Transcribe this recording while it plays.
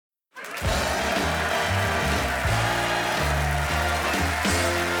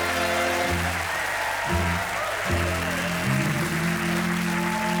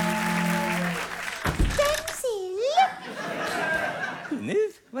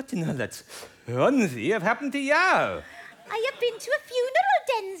what in all that frenzy have happened to you? I have been to a funeral,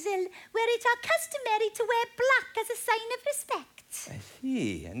 Denzil, where it are customary to wear black as a sign of respect. I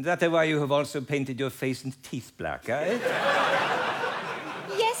see. And that is why you have also painted your face and teeth black, eh?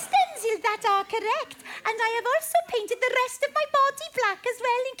 Yes, Denzil, that are correct. And I have also painted the rest of my body black as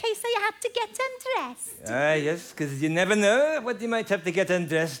well, in case I had to get undressed. Ah, yes, because you never know what you might have to get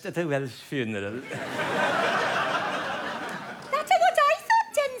undressed at a Welsh funeral. That's what I thought,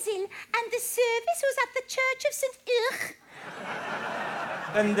 Denzil. And the service was at the Church of St. Ugh.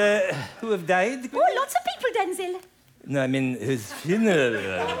 And who have died? Oh, lots of people, Denzil. No, I mean, whose funeral?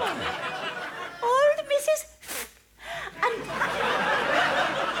 Old Mrs. And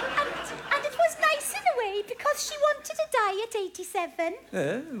it was nice in a way, because she wanted to die at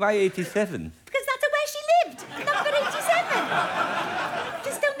 87. Why 87? Because that's where she lived, number 87.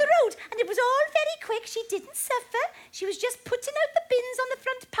 Just down the road. And it was all very quick. She didn't suffer. She was just putting out the bins on the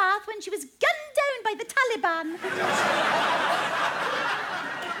front path when she was gunned down by the Taliban.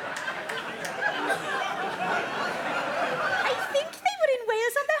 I think they were in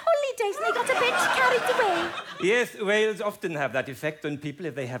Wales on their holidays and they got a bit carried away. Yes, Wales often have that effect on people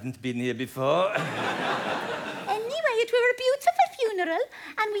if they haven't been here before. Anyway, it were a beautiful funeral,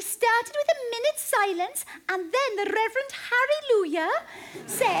 and we started with a minute's silence, and then the Reverend Hallelujah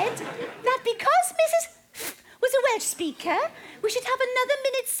said that because Mrs. was a Welsh speaker, we should have another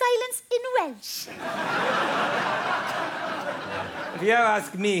minute's silence in Welsh. If you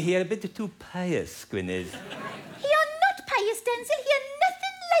ask me, you're a bit too pious, Gwynedd. You're not pious, Denzil. You're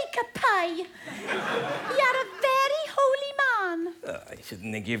nothing like a pie. You're a very holy man. Oh, I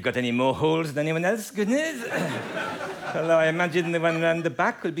shouldn't think you've got any more holes than anyone else, Gwynedd. Although I imagine the one round the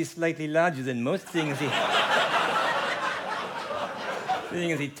back will be slightly larger than most, seeing as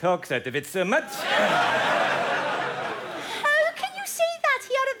he talks out of it so much. How can you say that?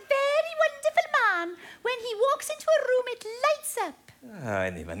 You're a very wonderful man. When he walks into a room, it lights up. Ah,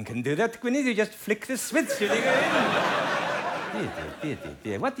 anyone can do that, Gwynedd. You just flick the switch and you go in.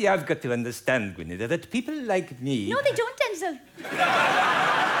 Dear. What you have got to understand, Gwynedd, is that people like me... No, they don't, Denzil.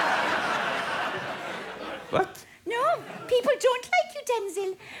 What? No, people don't like you,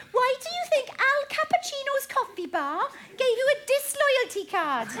 Denzil. Why do you think Al Cappuccino's coffee bar gave you a disloyalty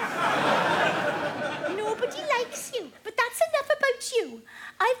card? Nobody likes you, but that's enough about you.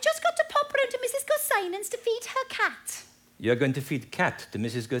 I've just got to pop round to Mrs. Gossinan's to feed her cat. You're going to feed cat to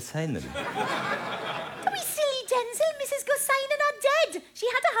Mrs. Gossynan? Don't be silly, Denzil. Mrs. Gossinan are dead. She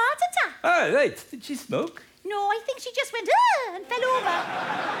had a heart attack. Oh, right. Did she smoke? No, I think she just went, and fell over.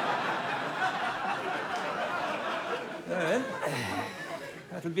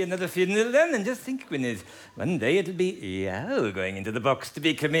 That'll be another funeral then, and just think, Gwynedd, one day it'll be Yow going into the box to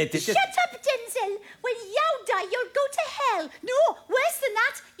be cremated. Shut up, Denzil. When Yow die, you'll go to hell. No, worse than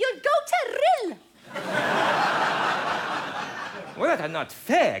that, you'll go to Rill. Well, that's not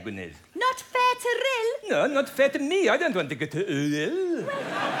fair, Gwynedd. Not fair to Rill? No, not fair to me. I don't want to go to Rill.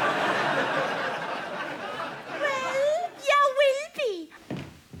 Well, you will be.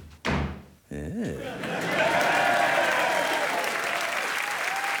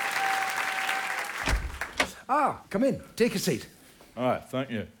 Come in. Take a seat. All right, thank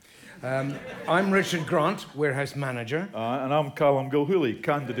you. I'm Richard Grant, warehouse manager. And I'm Callum Gilhooly,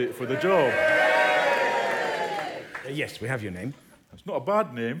 candidate for the job. Yes, we have your name. It's not a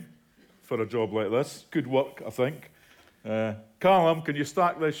bad name for a job like this. Good work, I think. Callum, can you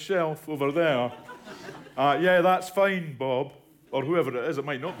stack this shelf over there? Yeah, that's fine, Bob. Or whoever it is, it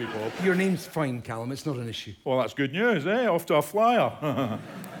might not be Bob. Your name's fine, Callum. It's not an issue. Well, that's good news, eh? Off to a flyer.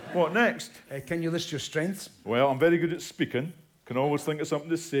 What next? Can you list your strengths? Well, I'm very good at speaking. Can always think of something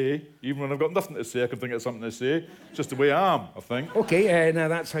to say. Even when I've got nothing to say, I can think of something to say. It's just the way I am, I think. OK, now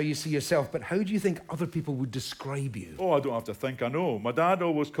that's how you see yourself, but how do you think other people would describe you? Oh, I don't have to think, I know. My dad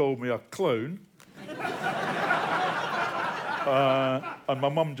always called me a clown. And my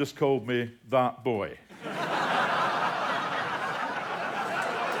mum just called me that boy.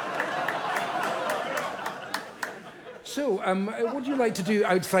 So, what do you like to do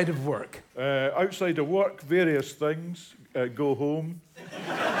outside of work? Outside of work, various things. Go home.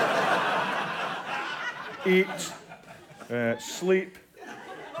 Eat. Sleep.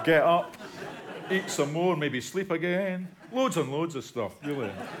 Get up. Eat some more, maybe sleep again. Loads and loads of stuff, really.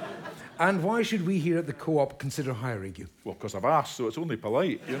 And why should we here at the Co-op consider hiring you? Well, because I've asked, so it's only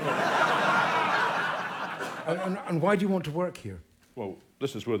polite, you know. And why do you want to work here? Well,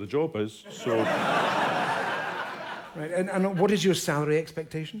 this is where the job is, so... Right, and what is your salary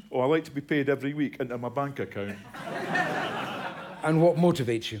expectation? Oh, I like to be paid every week into my bank account. And what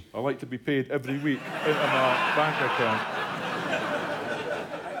motivates you? I like to be paid every week into my bank account.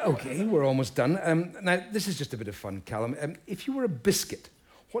 OK, we're almost done. Now, this is just a bit of fun, Callum. If you were a biscuit,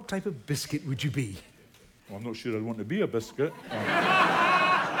 what type of biscuit would you be? Well, I'm not sure I'd want to be a biscuit.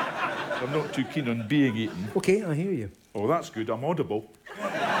 I'm not too keen on being eaten. OK, I hear you. Oh, that's good. I'm audible.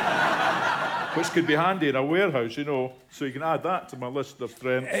 Which could be handy in a warehouse, you know, so you can add that to my list of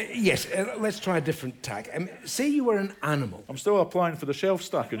strengths. Yes, let's try a different tack. Say you were an animal. I'm still applying for the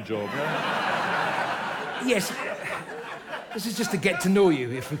shelf-stacking job, yeah? Yes. This is just to get to know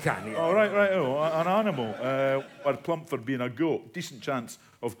you, if we can. Oh, right. Oh, an animal. I'd plump for being a goat. Decent chance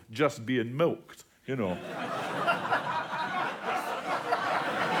of just being milked, you know.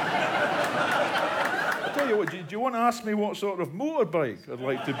 I'll tell you what, do you want to ask me what sort of motorbike I'd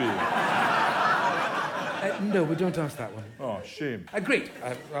like to be? No, we don't ask that one. Oh, shame. Great.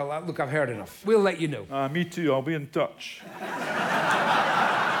 Well, look, I've heard enough. We'll let you know. Me too. I'll be in touch.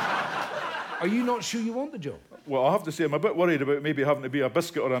 Are you not sure you want the job? Well, I have to say, I'm a bit worried about maybe having to be a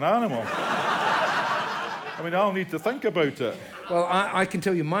biscuit or an animal. I mean, I'll need to think about it. Well, I can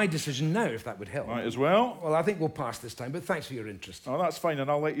tell you my decision now, if that would help. Might as well. Well, I think we'll pass this time, but thanks for your interest. Oh, that's fine,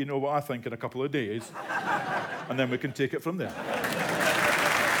 and I'll let you know what I think in a couple of days. And then we can take it from there.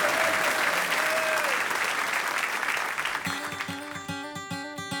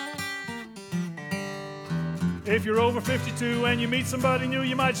 If you're over 52 and you meet somebody new,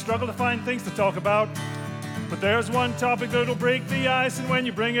 you might struggle to find things to talk about. But there's one topic that'll break the ice, and when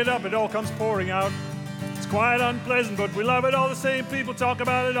you bring it up, it all comes pouring out. It's quite unpleasant, but we love it all the same. People talk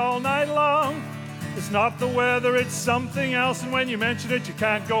about it all night long. It's not the weather, it's something else, and when you mention it, you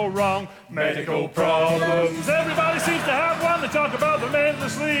can't go wrong. Medical problems. Everybody seems to have one. They talk about them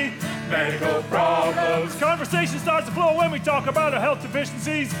endlessly. Medical problems. Conversation starts to flow when we talk about our health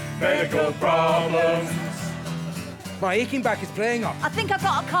deficiencies. Medical problems. My aching back is playing up. I think I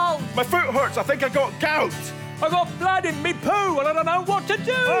got a cold. My foot hurts. I think I got gout. I got blood in me poo and I don't know what to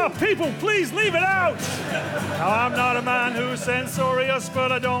do. Oh, people, please leave it out. Now, I'm not a man who's censorious,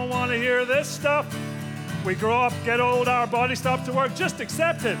 but I don't want to hear this stuff. We grow up, get old, our body stops to work. Just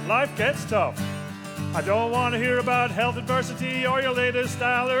accept it. Life gets tough. I don't want to hear about health adversity or your latest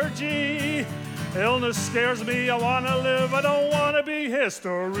allergy. Illness scares me. I want to live. I don't want to be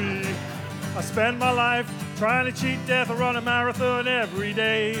history. I spend my life trying to cheat death. I run a marathon every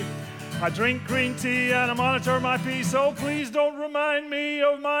day. I drink green tea and I monitor my pee, so please don't remind me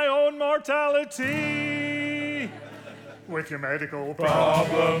of my own mortality. With your medical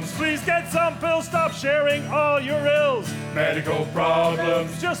problems, please get some pills, stop sharing all your ills. Medical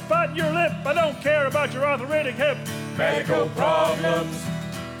problems, just bite your lip, I don't care about your arthritic hip. Medical problems.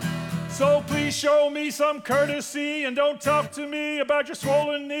 So please show me some courtesy and don't talk to me about your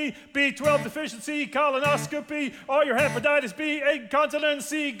swollen knee, B12 deficiency, colonoscopy, or your hepatitis B,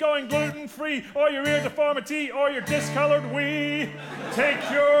 incontinency, going gluten-free, or your ear deformity, or your discolored wee. Take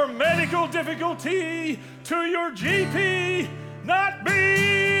your medical difficulty to your GP, not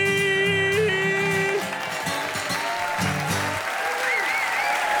me.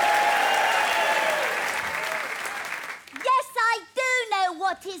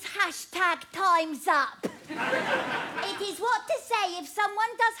 What is hashtag time's up? It is what to say if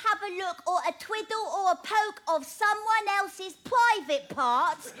someone does have a look or a twiddle or a poke of someone else's private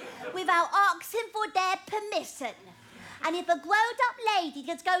parts without asking for their permission. And if a grown-up lady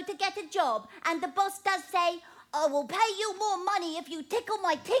does go to get a job and the boss does say, "I will pay you more money if you tickle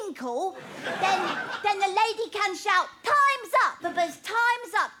my tinkle," then the lady can shout, "Time's up," because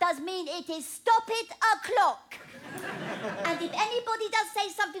time's up does mean it is stop it o'clock. And if anybody does say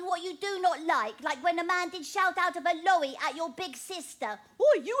something what you do not like when a man did shout out of a lorry at your big sister,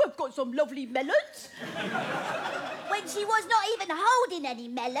 "Oh, you have got some lovely melons," when she was not even holding any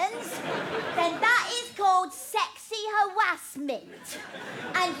melons, then that is called sexy harassment.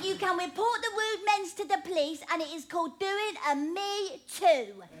 And you can report the rude men to the police, and it is called doing a me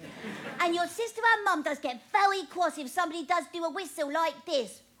too. And your sister and mum does get very cross if somebody does do a whistle like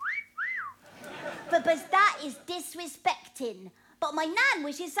this. Because that is disrespecting. But my nan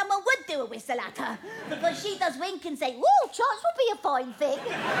wishes someone would do a whistle at her, because she does wink and say, "Ooh, chance would be a fine thing."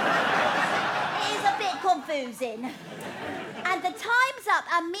 It is a bit confusing. And the Time's Up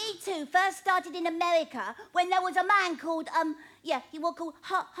and Me Too first started in America when there was a man called, he was called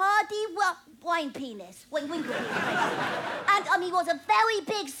Hardy Wine Penis. Winkle Penis. And he was a very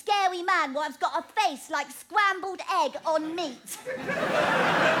big, scary man who's got a face like scrambled egg on meat.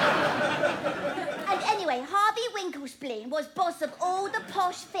 And anyway, Harvey Winklespleen was boss of all the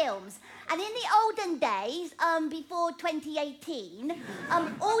posh films. And in the olden days, before 2018,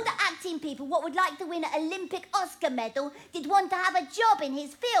 all the acting people what would like to win an Olympic Oscar medal did want to have a job in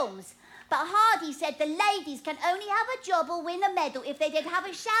his films. But Hardy said the ladies can only have a job or win a medal if they did have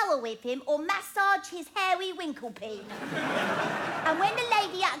a shower with him or massage his hairy winklepeen. And when the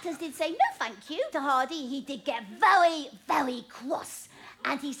lady actors did say no thank you to Hardy, he did get very, very cross.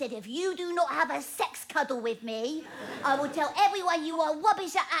 And he said, if you do not have a sex cuddle with me, I will tell everyone you are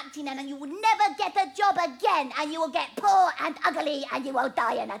rubbish at acting and you will never get a job again and you will get poor and ugly and you will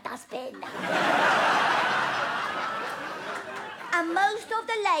die in a dustbin. And most of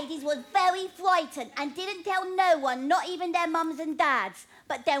the ladies was very frightened and didn't tell no one, not even their mums and dads.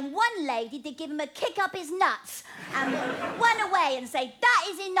 But then one lady did give him a kick up his nuts and run away and say, that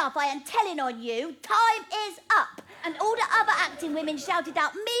is enough, I am telling on you, time is up. And all the other acting women shouted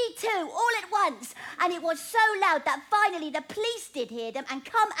out, me too, all at once. And it was so loud that finally the police did hear them and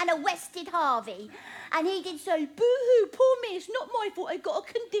come and arrested Harvey. And he did say, boo-hoo, poor me, it's not my fault, I got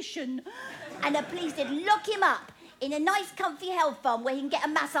a condition. And the police did lock him up in a nice comfy health farm where he can get a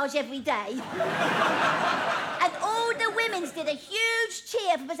massage every day. And all the women's did a huge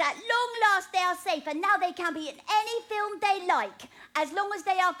cheer because at long last they are safe and now they can be in any film they like, as long as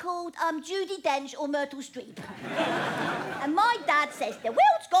they are called Judi Dench or Myrtle Streep. And my dad says the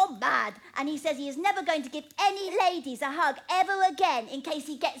world's gone mad, and he says he is never going to give any ladies a hug ever again in case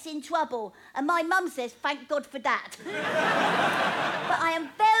he gets in trouble. And my mum says, thank God for that. But I am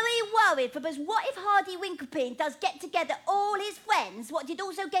very worried because what if Hardy Winklepeen does get together all his friends, what did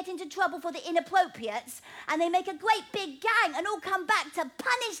also get into trouble for the inappropriates, and they make a great big gang and all come back to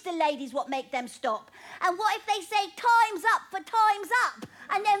punish the ladies what make them stop? And what if they say time's up for time's up?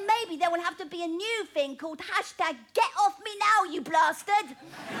 And then maybe there will have to be a new thing called hashtag get off me now, you bastard.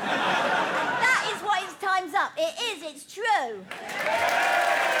 And that is what is time's up. It is, it's true.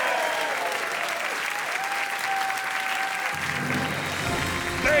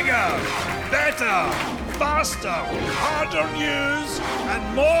 Bigger, better, faster, harder news,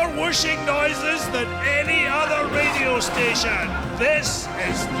 and more whooshing noises than any other radio station. This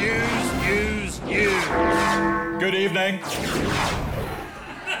is News. Good evening.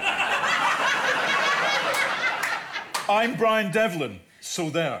 I'm Brian Devlin, so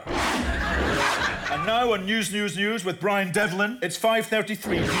there. And now on News with Brian Devlin, it's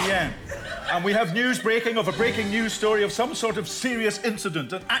 5:33 p.m. And we have news breaking of a breaking news story of some sort of serious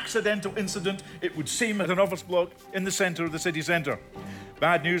incident, an accidental incident, it would seem, at an office block in the centre of the city centre.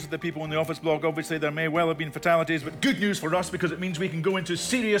 Bad news for the people in the office block. Obviously, there may well have been fatalities, but good news for us because it means we can go into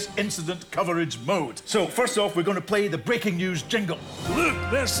serious incident coverage mode. So, first off, we're going to play the breaking news jingle. Look,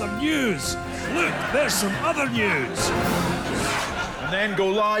 there's some news. Look, there's some other news. And then go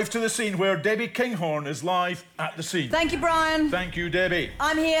live to the scene where Debbie Kinghorn is live at the scene. Thank you, Brian. Thank you, Debbie.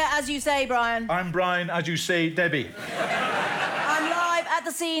 I'm here, as you say, Brian. I'm Brian, as you say, Debbie. I'm live at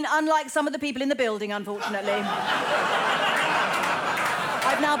the scene, unlike some of the people in the building, unfortunately.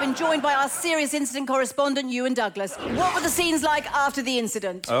 I've now been joined by our serious incident correspondent, Ewan Douglas. What were the scenes like after the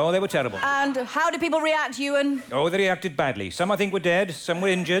incident? Oh, they were terrible. And how did people react, Ewan? Oh, they reacted badly. Some, I think, were dead, some were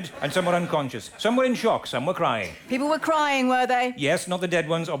injured, and some were unconscious. Some were in shock, some were crying. People were crying, were they? Yes, not the dead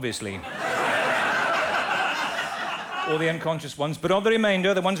ones, obviously. Or the unconscious ones, but of the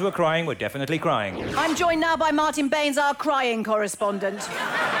remainder, the ones who were crying were definitely crying. I'm joined now by Martin Baines, our crying correspondent.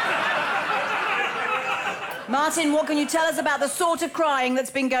 Martin, what can you tell us about the sort of crying that's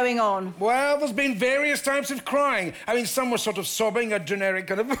been going on? Well, there's been various types of crying. I mean, some were sort of sobbing, a generic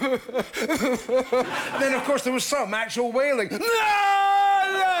kind of... And then, of course, there was some actual wailing.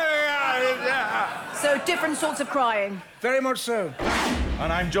 So, different sorts of crying. Very much so.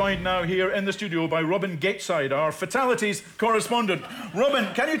 And I'm joined now here in the studio by Robin Gateside, our fatalities correspondent.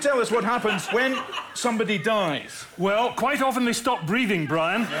 Robin, can you tell us what happens when somebody dies? Well, quite often they stop breathing,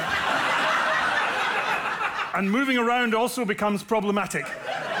 Brian. And moving around also becomes problematic.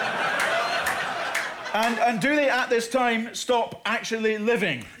 And do they, at this time, stop actually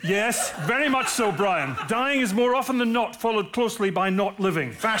living? Yes, very much so, Brian. Dying is more often than not followed closely by not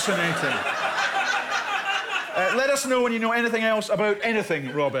living. Fascinating. Let us know when you know anything else about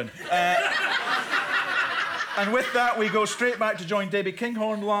anything, Robin. And with that, we go straight back to join Debbie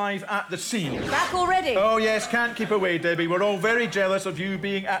Kinghorn live at the scene. Back already? Oh, yes, can't keep away, Debbie. We're all very jealous of you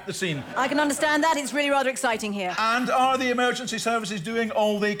being at the scene. I can understand that. It's really rather exciting here. And are the emergency services doing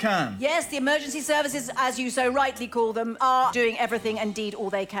all they can? Yes, the emergency services, as you so rightly call them, are doing everything, indeed, all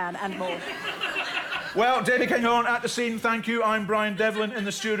they can and more. Well, Debbie Kinghorn at the scene, thank you. I'm Brian Devlin in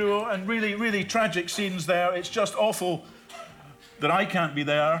the studio, and really, really tragic scenes there. It's just awful that I can't be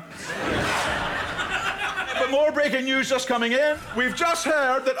there. But more breaking news just coming in. We've just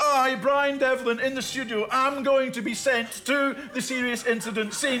heard that I, Brian Devlin, in the studio, am going to be sent to the serious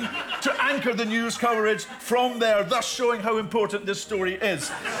incident scene to anchor the news coverage from there, thus showing how important this story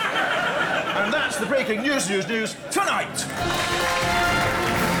is. And that's the breaking news tonight.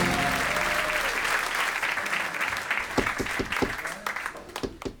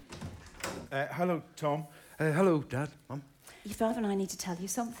 Hello, Tom. Hello, Dad, Mum. Your father and I need to tell you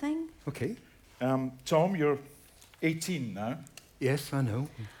something. OK. Tom, you're 18 now. Yes, I know.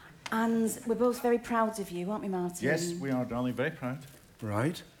 And we're both very proud of you, aren't we, Martin? Yes, we are, darling, very proud.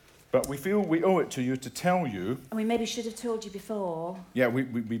 Right. But we feel we owe it to you to tell you... And we maybe should have told you before. Yeah,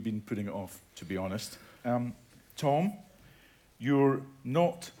 we've been putting it off, to be honest. Tom, you're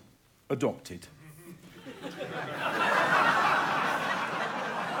not adopted.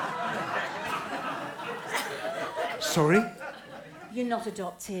 Sorry? You're not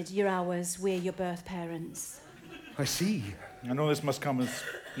adopted. You're ours. We're your birth parents. I see. I know this must come as,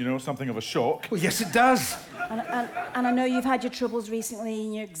 something of a shock. Well, yes, it does. And I know you've had your troubles recently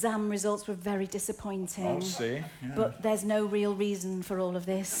and your exam results were very disappointing. I'll say. Yeah. But there's no real reason for all of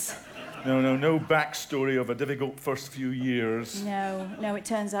this. No backstory of a difficult first few years. No, it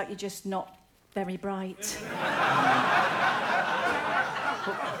turns out you're just not very bright.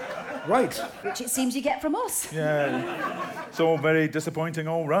 Right. Which it seems you get from us. Yeah. It's all very disappointing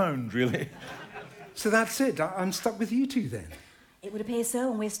all round, really. So that's it. I'm stuck with you two, then? It would appear so,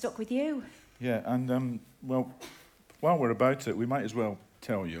 and we're stuck with you. Yeah, and, well, while we're about it, we might as well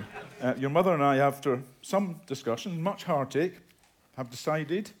tell you. Your mother and I, after some discussion, much heartache, have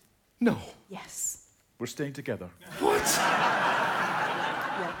decided... No. Yes. We're staying together. What?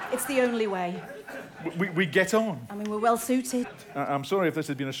 Yeah, it's the only way. We get on. I mean, we're well suited. I'm sorry if this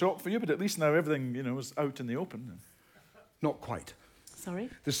has been a shock for you, but at least now everything, is out in the open. Not quite. Sorry?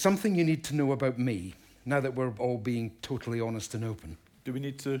 There's something you need to know about me, now that we're all being totally honest and open. Do we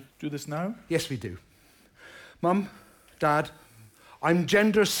need to do this now? Yes, we do. Mum, Dad, I'm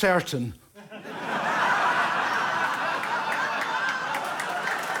gender certain.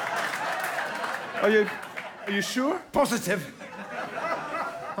 Are you sure? Positive.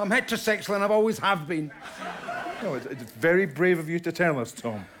 I'm heterosexual and I've always have been. No, it's very brave of you to tell us,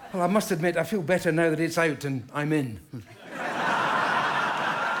 Tom. Well, I must admit, I feel better now that it's out and I'm in.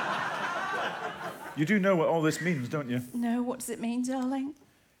 You do know what all this means, don't you? No, what does it mean, darling?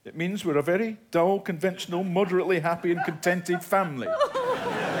 It means we're a very dull, conventional, moderately happy and contented family.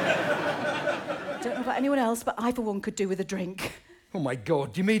 Don't know about anyone else, but I, for one, could do with a drink. Oh, my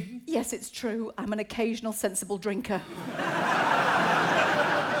God, you mean... Yes, it's true. I'm an occasional sensible drinker.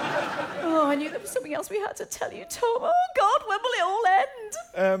 Oh, I knew there was something else we had to tell you, Tom. Oh, God, when will it all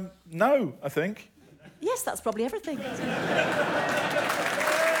end? No, I think. Yes, that's probably everything.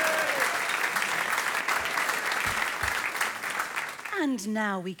 And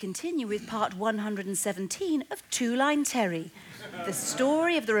now we continue with part 117 of Two Line Terry, the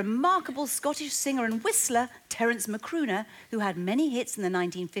story of the remarkable Scottish singer and whistler Terence McCrooner, who had many hits in the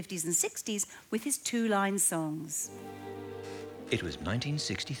 1950s and 60s with his two-line songs. It was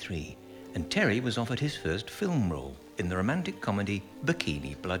 1963, and Terry was offered his first film role in the romantic comedy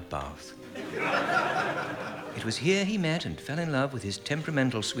Bikini Bloodbath. It was here he met and fell in love with his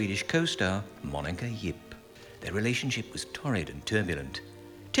temperamental Swedish co-star, Monica Yip. Their relationship was torrid and turbulent.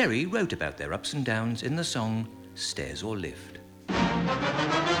 Terry wrote about their ups and downs in the song Stairs or Lift.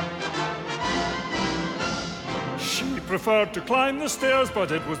 She preferred to climb the stairs,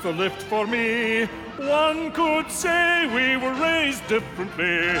 but it was the lift for me. One could say we were raised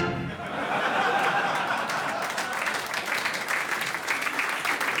differently.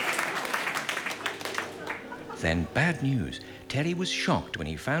 Then bad news. Terry was shocked when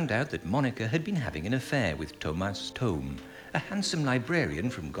he found out that Monica had been having an affair with Thomas Thome, a handsome librarian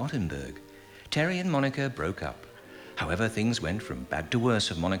from Gothenburg. Terry and Monica broke up. However, things went from bad to worse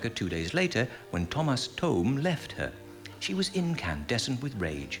for Monica 2 days later when Thomas Thome left her. She was incandescent with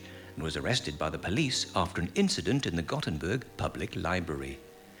rage and was arrested by the police after an incident in the Gothenburg Public Library.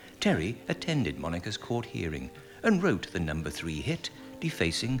 Terry attended Monica's court hearing and wrote the number 3 hit,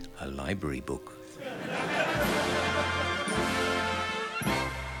 defacing a library book.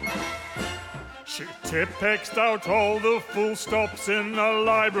 She tip-texed out all the full stops in a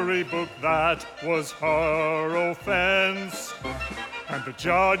library book. That was her offence. And the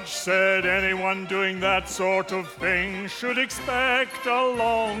judge said anyone doing that sort of thing should expect a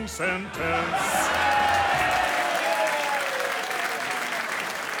long sentence.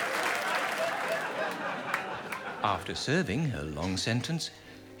 After serving her long sentence,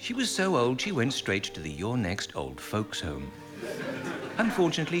 she was so old she went straight to the Your Next Old Folks Home.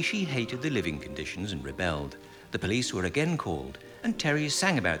 Unfortunately, she hated the living conditions and rebelled. The police were again called, and Terry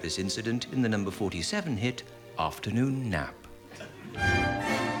sang about this incident in the number 47 hit, Afternoon Nap.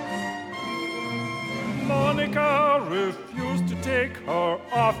 Monica refused to take her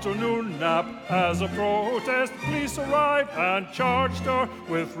afternoon nap. As a protest, police arrived and charged her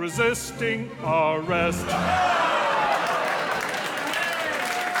with resisting arrest.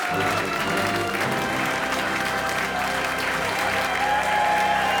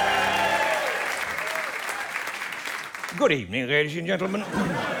 Good evening, ladies and gentlemen.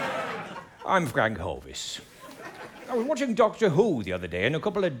 I'm Frank Hovis. I was watching Doctor Who the other day, and a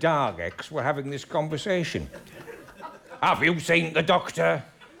couple of Daleks were having this conversation. Have you seen the Doctor?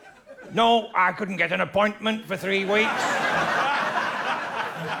 No, I couldn't get an appointment for 3 weeks.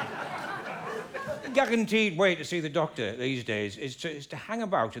 Guaranteed way to see the Doctor these days is to hang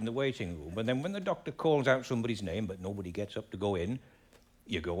about in the waiting room, and then when the Doctor calls out somebody's name but nobody gets up to go in,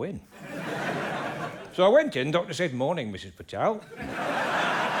 you go in. So I went in, Doctor said, "Morning, Mrs. Patel."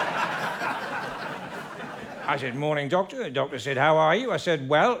 I said, "Morning, Doctor." The doctor said, "How are you?" I said,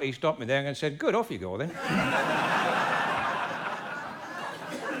 "Well." He stopped me there and said, "Good, off you go then."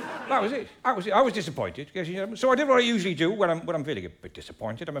 That was it. I was disappointed. So I did what I usually do when I'm feeling a bit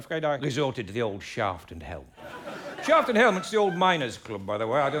disappointed. I'm afraid I resorted to the old shaft and helm. Shaft and helmet's the old miners' club, by the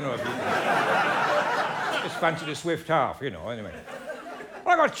way. I don't know if you... Just fancied a swift half, you know, anyway.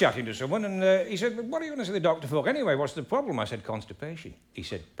 I got chatting to someone, and he said, "What are you going to see the doctor for anyway? What's the problem?" I said, "Constipation." He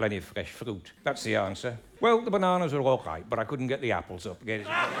said, "Plenty of fresh fruit." That's the answer. Well, the bananas are all right, but I couldn't get the apples up.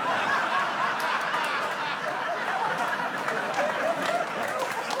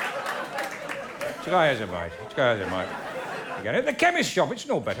 Try as I might. Again, at the chemist shop, it's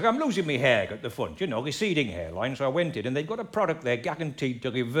no better. I'm losing my hair at the front, you know, receding hairline, so I went in, and they've got a product there guaranteed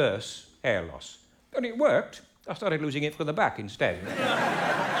to reverse hair loss. And it worked. I started losing it from the back instead.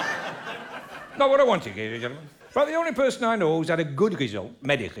 Not what I wanted, ladies and gentlemen. But the only person I know who's had a good result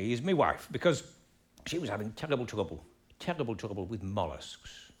medically is my wife, because she was having terrible trouble with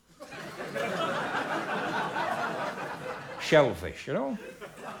mollusks. Shellfish, you know?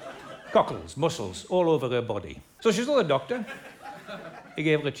 Cockles, mussels, all over her body. So she saw the doctor. He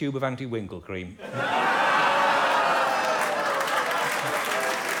gave her a tube of anti-winkle cream.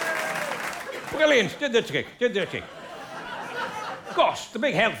 Brilliant, did the trick. Gosh, the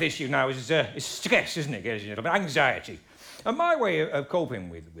big health issue now is stress, isn't it, ladies and gentlemen? Anxiety. And my way of coping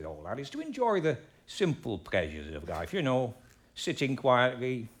with all that is to enjoy the simple pleasures of life, you know, sitting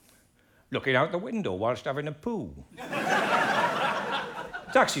quietly, looking out the window whilst having a poo.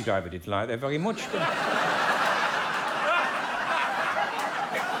 Taxi driver didn't like that very much.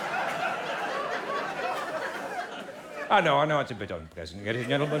 I know it's a bit unpleasant, ladies and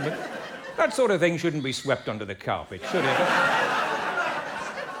gentlemen, but that sort of thing shouldn't be swept under the carpet, should it?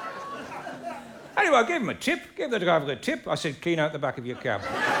 Anyway, I gave him a tip, gave the driver a tip. I said, "Clean out the back of your cab."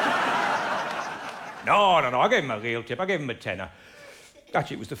 No, I gave him a real tip. I gave him a tenner.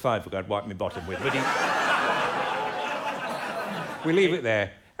 Actually, it was the £5 I'd wiped my bottom with, but we leave it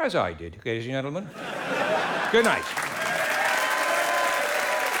there, as I did, ladies and gentlemen. Good night.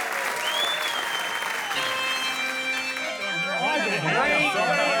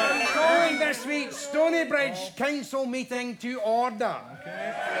 Calling this week's Stonybridge Council meeting to order.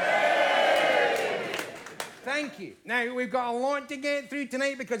 Thank you. Now, we've got a lot to get through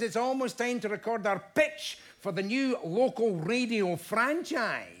tonight because it's almost time to record our pitch for the new local radio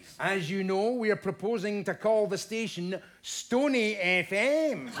franchise. As you know, we are proposing to call the station Stony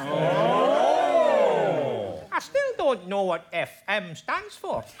FM. Oh! I still don't know what FM stands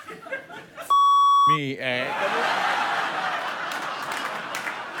for. Me,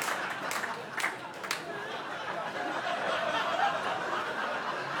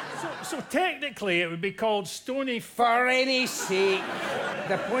 So technically, it would be called Stony... For any sake.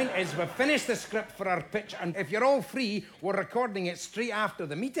 The point is, we've finished the script for our pitch, and if you're all free, we're recording it straight after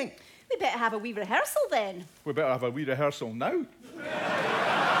the meeting. We better have a wee rehearsal then. We better have a wee rehearsal now.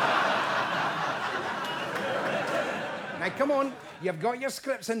 Now, come on, you've got your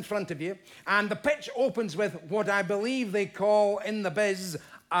scripts in front of you, and the pitch opens with what I believe they call in the biz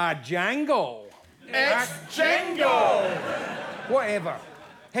a jangle. It's Jingle! Whatever.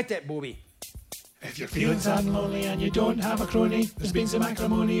 Hit it, Bobby. If you're feeling sad and lonely and you don't have a crony, there's been some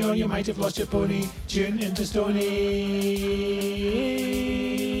acrimony or you might have lost your pony. Tune into Stony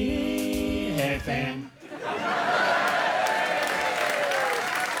FM.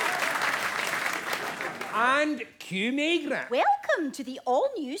 And cue Megra. Welcome to the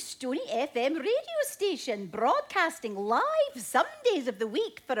all-new Stony FM radio station, broadcasting live some days of the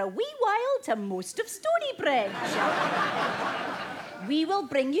week for a wee while to most of Stonybridge. We will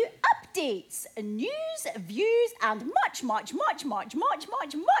bring you updates, news, views, and much, much, much, much, much,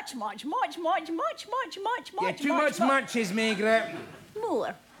 much, much, much, much, much, much, much, much, Yeah, much, too much muches, Margaret.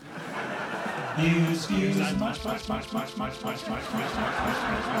 more. News, views, and much, much, much, much, much, much, much, much, much,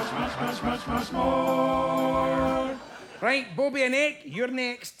 much, much, much, much more. Right, Bobby and Eck, you're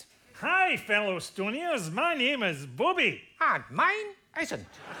next. Hi, fellow Stoniers. My name is Bobby. And mine isn't.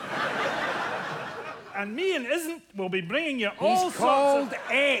 And me and Isn't will be bringing you all He's called sorts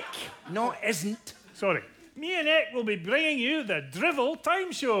Eck, not isn't. Sorry. Me and Eck will be bringing you the Drivel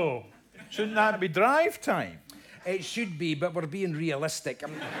Time Show. Shouldn't that be drive time? It should be, but we're being realistic.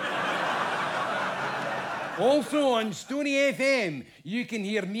 Also on Stony FM, you can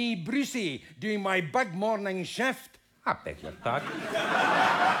hear me, Brucey, doing my big morning shift. I beg your pardon.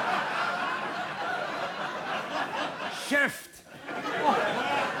 Shift.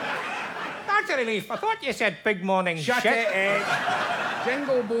 That's a relief. I thought you said big morning Shut shit. it, Eck.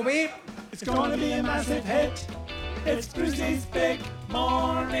 Jingle, Bobby. It's gonna be a massive hit. It's Brucey's big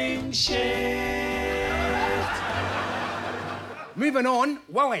morning shift. Moving on,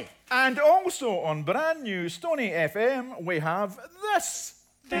 Willie. And also on brand new Stony FM, we have this.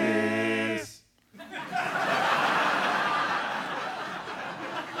 This.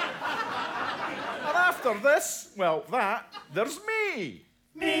 And after this, well, there's me.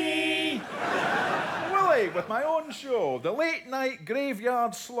 Me. Willie, with my own show, The Late Night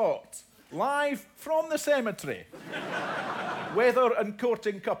Graveyard Slot, live from the cemetery. Weather and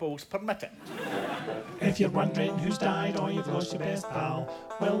courting couples permitting. If you're wondering who's died or you've lost your best pal,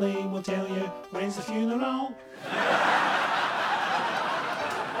 Willie will tell you when's the funeral.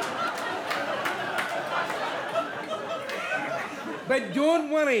 But don't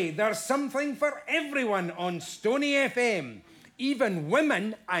worry, there's something for everyone on Stony FM, even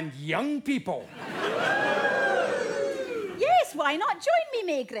women and young people. Yes, why not join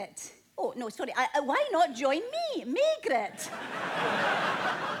me, Margaret? Oh, no, sorry. Why not join me, Margaret?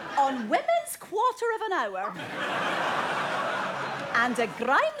 On Women's Quarter of an Hour. And a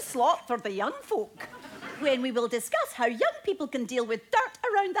grime slot for the young folk, when we will discuss how young people can deal with dirt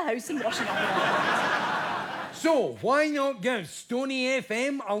around the house and washing up. So why not give Stony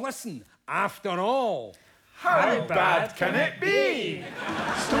FM a listen? After all, How bad can it be?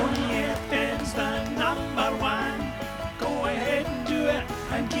 Stony FM's the number one. Go ahead and do it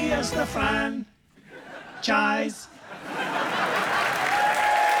and give us the fran. Chise.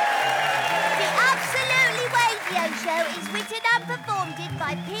 The Absolutely Radio Show is written and performed in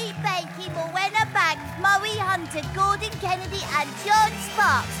by Pete Bakey, Morwenna Banks, Murray Hunter, Gordon Kennedy and John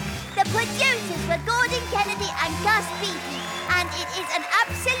Sparks. The producers were Gordon Kennedy and Gus Beatty, and it is an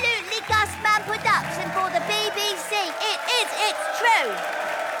absolutely Gus Man production for the BBC. It's true.